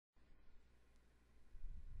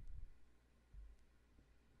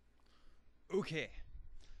Okay,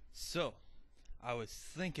 so I was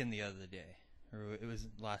thinking the other day, or it was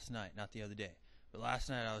last night, not the other day, but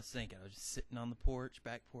last night I was thinking, I was just sitting on the porch,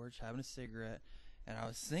 back porch, having a cigarette, and I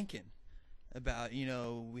was thinking about,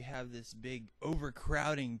 we have this big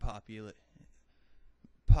overcrowding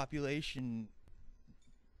population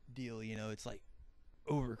deal, it's like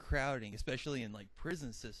overcrowding, especially in like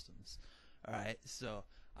prison systems. Alright, so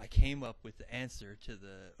I came up with the answer to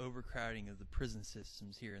the overcrowding of the prison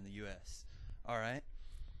systems here in the US. Alright?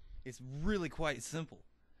 It's really quite simple.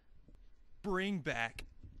 Bring back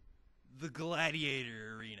the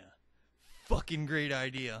Gladiator arena. Fucking great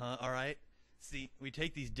idea, huh? Alright? See, we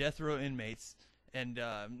take these death row inmates and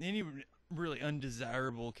any really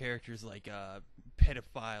undesirable characters like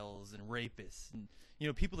pedophiles and rapists and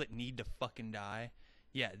people that need to fucking die.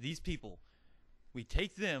 Yeah, these people, we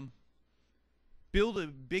take them, build a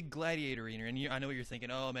big gladiator arena, and I know what you're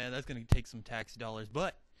thinking, oh man, that's going to take some tax dollars,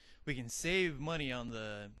 but we can save money on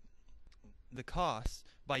the costs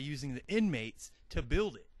by using the inmates to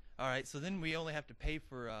build it. Alright, so then we only have to pay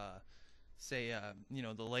for, the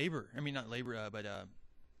labor, not labor, but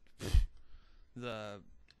the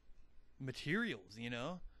materials,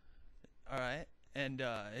 Alright, and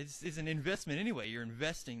it's an investment anyway. You're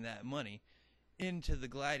investing that money into the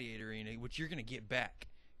gladiator arena, which you're going to get back,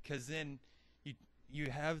 because then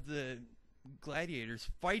you have the gladiators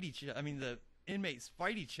fight each other. The inmates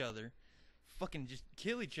fight each other, fucking just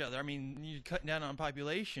kill each other. You're cutting down on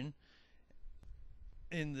population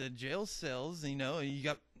in the jail cells. You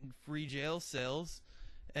got free jail cells,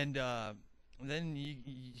 and then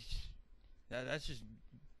that's just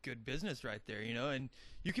good business right there. And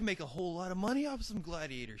you can make a whole lot of money off some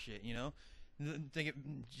gladiator shit. Think it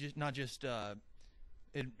not just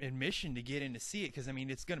admission to get in to see it, because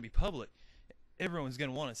it's going to be public. Everyone's going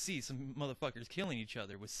to want to see some motherfuckers killing each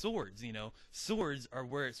other with swords. Swords are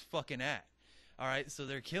where it's fucking at. Alright, so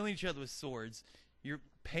they're killing each other with swords. You're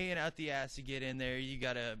paying out the ass to get in there. You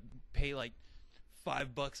gotta pay like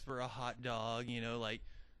 $5 for a hot dog, like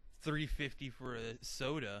 $3.50 for a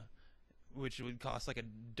soda, which would cost like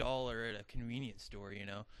 $1 at a convenience store. You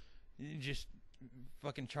just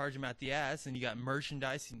fucking charge them out the ass, and you got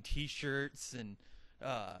merchandise and t-shirts and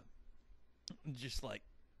just like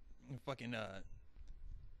fucking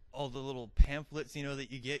all the little pamphlets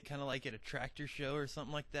that you get, kind of like at a tractor show or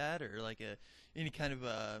something like that, or like any kind of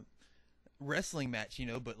a wrestling match,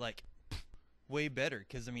 but like way better,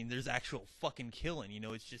 because there's actual fucking killing.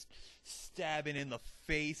 It's just stabbing in the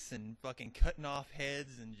face and fucking cutting off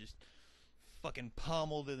heads and just fucking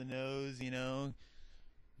pommel to the nose,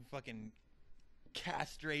 fucking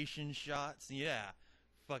castration shots.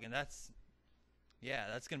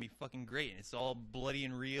 That's gonna be fucking great, and it's all bloody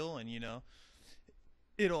and real, and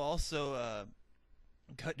it'll also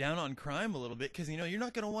cut down on crime a little bit, because you're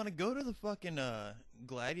not gonna want to go to the fucking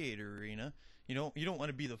gladiator arena. You don't want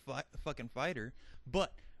to be the fucking fighter.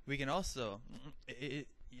 But we can also,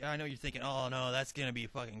 I know you're thinking, oh no, that's gonna be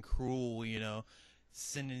fucking cruel,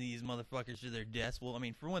 sending these motherfuckers to their deaths. Well,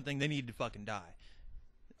 for one thing, they need to fucking die.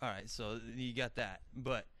 Alright, so you got that.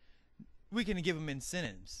 But we can give them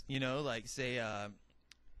incentives, like say,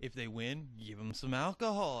 if they win, give them some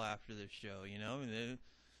alcohol after the show,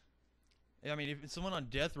 if it's someone on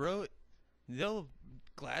death row, they'll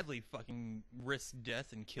gladly fucking risk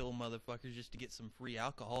death and kill motherfuckers just to get some free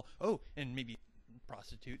alcohol. Oh, and maybe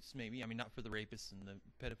prostitutes, maybe. Not for the rapists and the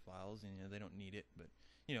pedophiles, they don't need it, but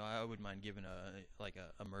I wouldn't mind giving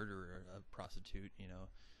a murderer a prostitute,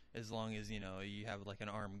 as long as you have like an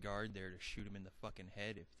armed guard there to shoot them in the fucking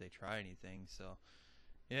head if they try anything. So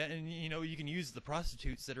yeah, and you can use the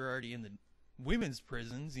prostitutes that are already in the women's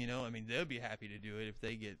prisons. They'll be happy to do it if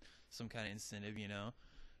they get some kind of incentive.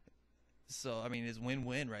 So it's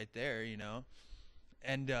win-win right there.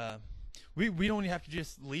 And we don't have to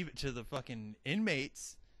just leave it to the fucking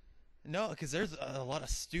inmates. No, because there's a lot of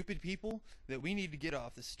stupid people that we need to get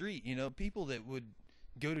off the street. People that would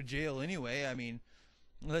go to jail anyway.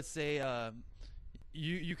 Let's say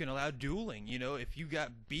you can allow dueling. If you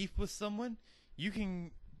got beef with someone, you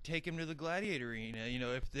can take him to the gladiator arena.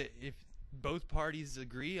 If both parties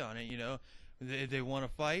agree on it, they want to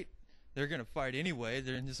fight, they're gonna fight anyway.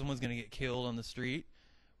 Someone's gonna get killed on the street.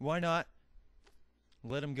 Why not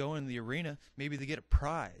let them go in the arena? Maybe they get a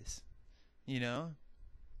prize.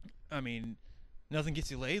 Nothing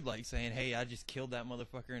gets you laid like saying, hey, I just killed that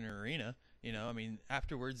motherfucker in an arena.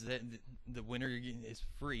 Afterwards, the winner is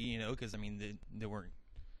free, because, they weren't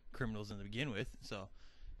criminals to begin with. So,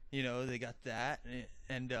 they got that.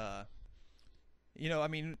 And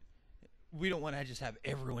we don't want to just have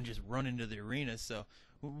everyone just run into the arena, so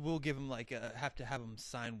we'll give them like have to have them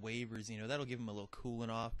sign waivers. That'll give them a little cooling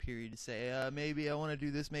off period to say, maybe I want to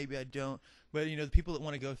do this, maybe I don't. But the people that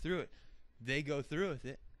want to go through it, they go through with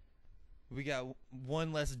it. We got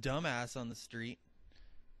one less dumbass on the street,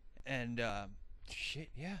 and shit,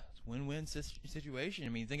 yeah, it's a win-win situation. I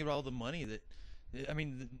mean, think about all the money that, I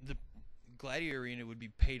mean, the Gladiator Arena would be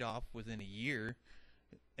paid off within a year,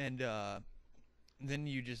 and then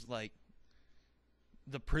you just like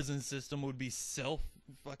the prison system would be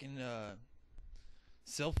self-funding.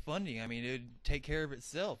 I mean, it would take care of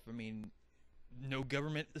itself. I mean, no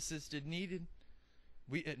government assisted needed.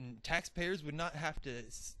 And taxpayers would not have to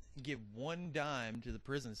give one dime to the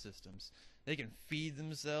prison systems. They can feed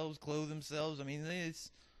themselves, clothe themselves. I mean,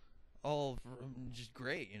 it's all just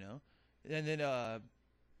great, And then,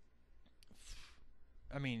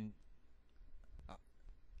 I mean,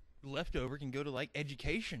 leftover can go to like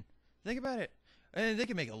education. Think about it. And they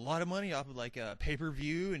can make a lot of money off of like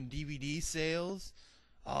pay-per-view and DVD sales.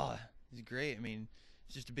 Oh, it's great. I mean,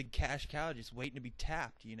 it's just a big cash cow just waiting to be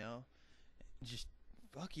tapped, Just,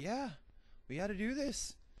 fuck yeah. We got to do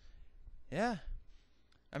this. Yeah.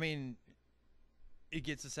 I mean, it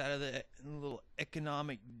gets us out of the little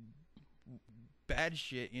economic bad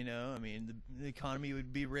shit, I mean, the economy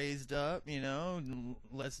would be raised up,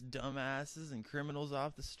 less dumbasses and criminals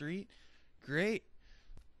off the street. Great.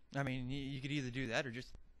 I mean, you could either do that or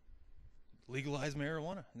just legalize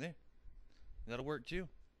marijuana. There, that'll work too.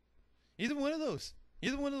 Either one of those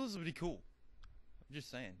would be cool. I'm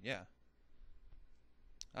just saying, yeah.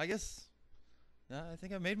 I guess I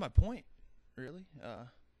think I made my point. Really.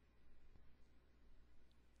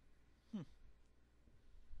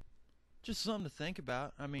 Just something to think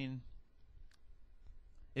about. I mean,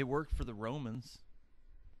 it worked for the Romans.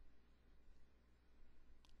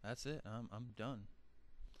 That's it. I'm done.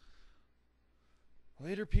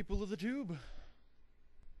 Later, people of the tube.